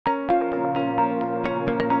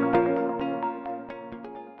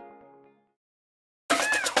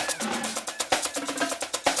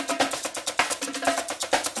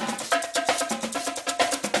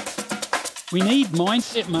We need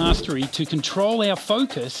mindset mastery to control our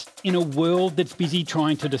focus in a world that's busy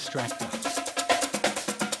trying to distract us.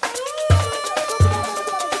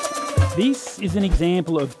 This is an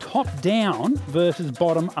example of top-down versus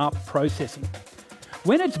bottom-up processing.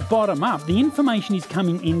 When it's bottom-up, the information is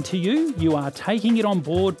coming into you, you are taking it on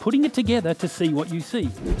board, putting it together to see what you see.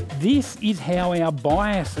 This is how our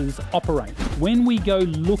biases operate when we go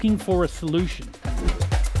looking for a solution.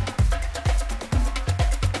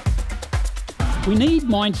 We need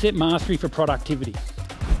mindset mastery for productivity.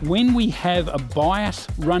 When we have a bias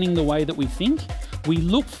running the way that we think, we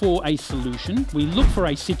look for a solution, we look for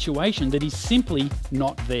a situation that is simply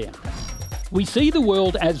not there. We see the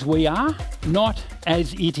world as we are, not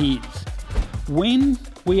as it is. When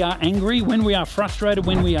we are angry, when we are frustrated,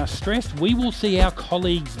 when we are stressed, we will see our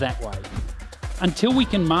colleagues that way. Until we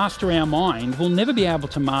can master our mind, we'll never be able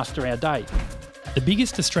to master our day. The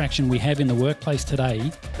biggest distraction we have in the workplace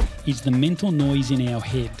today is the mental noise in our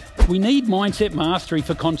head. We need mindset mastery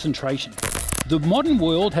for concentration. The modern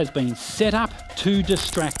world has been set up to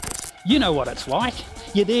distract us. You know what it's like.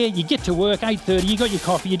 You're there, you get to work, 8:30, you got your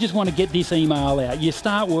coffee, you just want to get this email out. You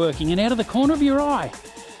start working and out of the corner of your eye,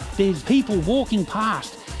 there's people walking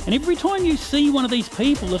past. And every time you see one of these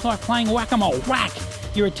people, it's like playing whack-a-mole. Whack!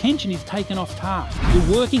 Your attention is taken off task.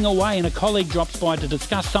 You're working away and a colleague drops by to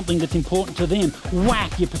discuss something that's important to them.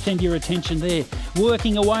 Whack! You send your attention there.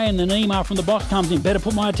 Working away and an email from the boss comes in. Better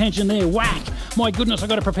put my attention there. Whack! My goodness, I've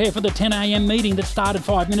got to prepare for the 10 a.m. meeting that started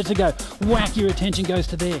 5 minutes ago. Whack! Your attention goes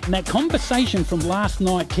to there. And that conversation from last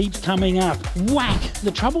night keeps coming up. Whack!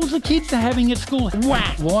 The troubles the kids are having at school.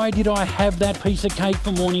 Whack! Why did I have that piece of cake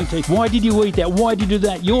for morning tea? Why did you eat that? Why did you do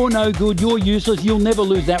that? You're no good. You're useless. You'll never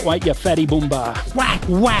lose that weight, you fatty boombar. Whack!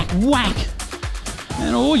 Whack! Whack!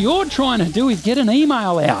 And all you're trying to do is get an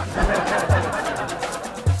email out.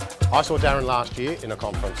 I saw Darren last year in a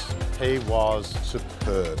conference. He was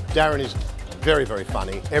superb. Darren is very, very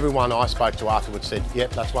funny. Everyone I spoke to afterwards said,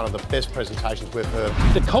 yep, that's one of the best presentations we've heard.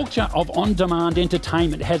 The culture of on-demand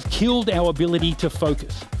entertainment has killed our ability to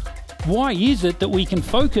focus. Why is it that we can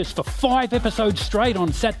focus for 5 episodes straight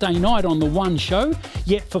on Saturday night on the one show,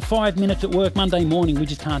 yet for 5 minutes at work Monday morning we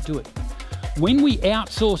just can't do it? When we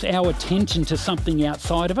outsource our attention to something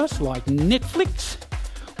outside of us, like Netflix,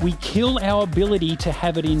 we kill our ability to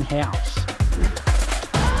have it in-house.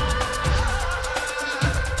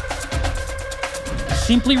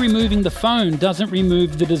 Simply removing the phone doesn't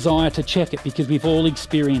remove the desire to check it, because we've all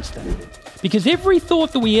experienced that. Because every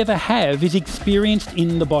thought that we ever have is experienced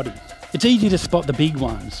in the body. It's easy to spot the big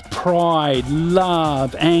ones: pride,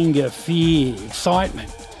 love, anger, fear,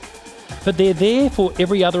 excitement. But they're there for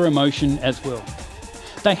every other emotion as well.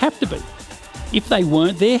 They have to be. If they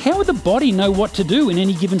weren't there, how would the body know what to do in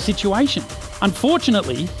any given situation?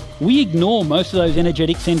 Unfortunately, we ignore most of those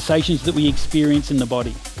energetic sensations that we experience in the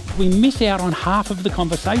body. We miss out on half of the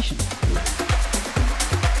conversation.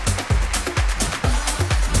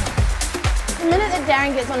 The minute that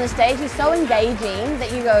Darren gets on the stage, he's so engaging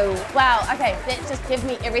that you go, wow, okay, let's just give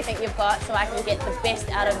me everything you've got so I can get the best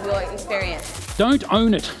out of your experience. Don't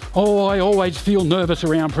own it. Oh, I always feel nervous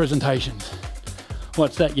around presentations.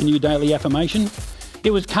 What's that, your new daily affirmation?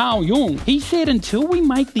 It was Carl Jung. He said, until we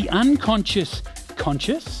make the unconscious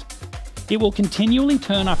conscious, it will continually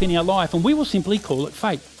turn up in our life and we will simply call it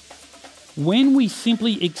fate. When we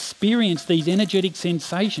simply experience these energetic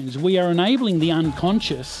sensations, we are enabling the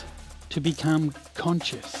unconscious to become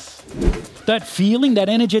conscious. That feeling, that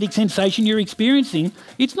energetic sensation you're experiencing,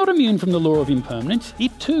 it's not immune from the law of impermanence.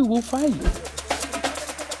 It too will fade.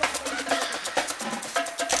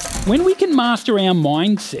 When we can master our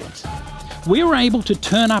mindset, we're able to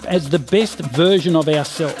turn up as the best version of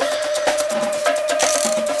ourselves.